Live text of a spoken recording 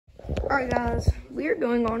Alright guys, we are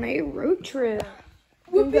going on a road trip.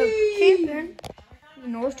 We're going to go camping in the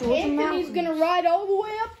North Georgia mountains. He's going to ride all the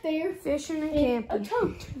way up there. Fishing and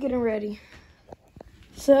camping. Getting ready.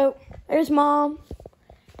 So, there's Mom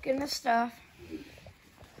getting us stuff.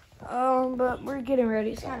 But we're getting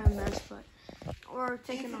ready. It's kind of a mess, but we're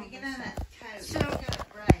taking off. So,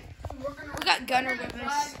 we got Gunner with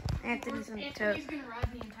us. Anthony's in the tote. He's going to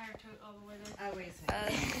ride the entire tote all the way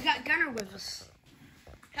there. We got Gunner with us.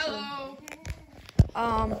 Hello.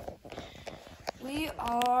 We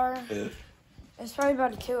are, it's probably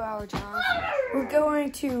about a 2-hour drive. We're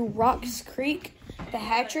going to Rocks Creek, the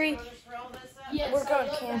hatchery. Yes, We're going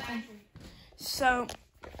camping. So,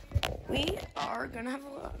 we are going to have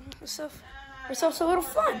ourselves a little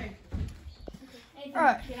fun. All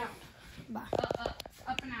right. Get out. Bye.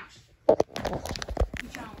 Up and out.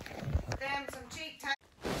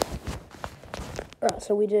 Alright,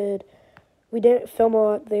 so we didn't film a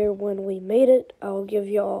lot there when we made it. I'll give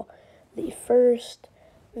y'all the first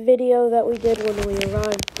video that we did when we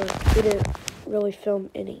arrived, but we didn't really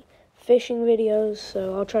film any fishing videos,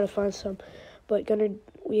 so I'll try to find some. But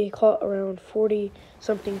we caught around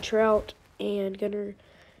 40-something trout, and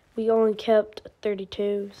we only kept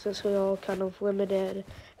 32 since we all kind of limited.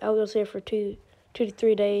 I was there for 2 to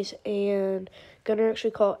 3 days, and Gunner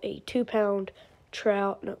actually caught a 2-pound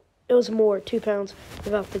trout. No, it was more, 2 pounds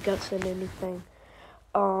without the guts and anything,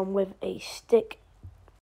 with a stick.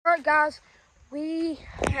 Alright guys, we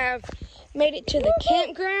have made it to the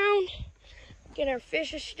campground. Getting our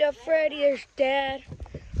fishing stuff ready. There's Dad.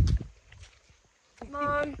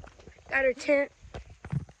 Mom got her tent.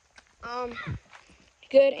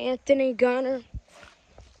 Good, Anthony, Gunner.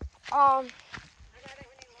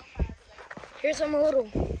 Here's here's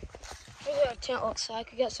what our tent looks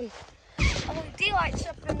like. We got some LED lights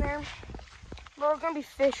up in there. But we're gonna be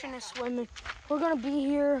fishing and swimming. We're gonna be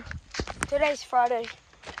here. Today's Friday.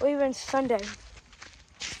 Leaving Sunday.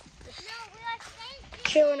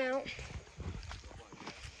 Chilling out.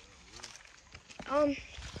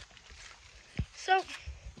 So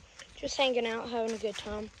just hanging out, having a good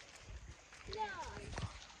time.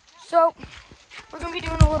 So we're gonna be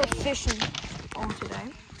doing a little fishing on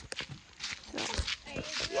today.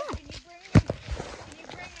 So, yeah.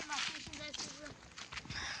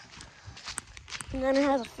 And then it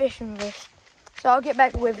has a fishing vest. So I'll get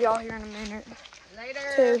back with y'all here in a minute.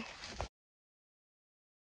 Later.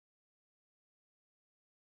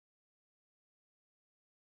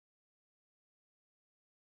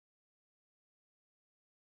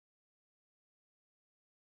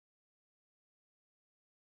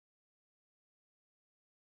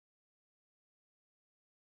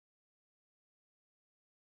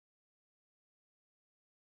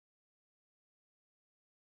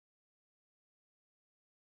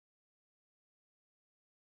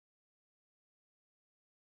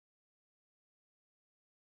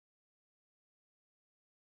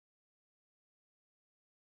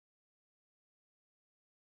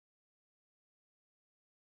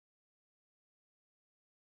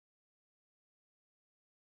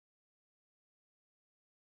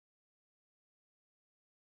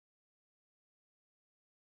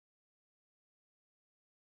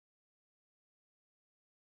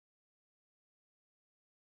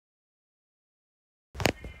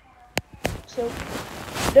 So,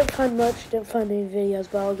 didn't find any videos,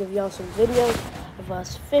 but I'll give y'all some videos of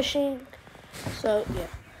us fishing. So, yeah.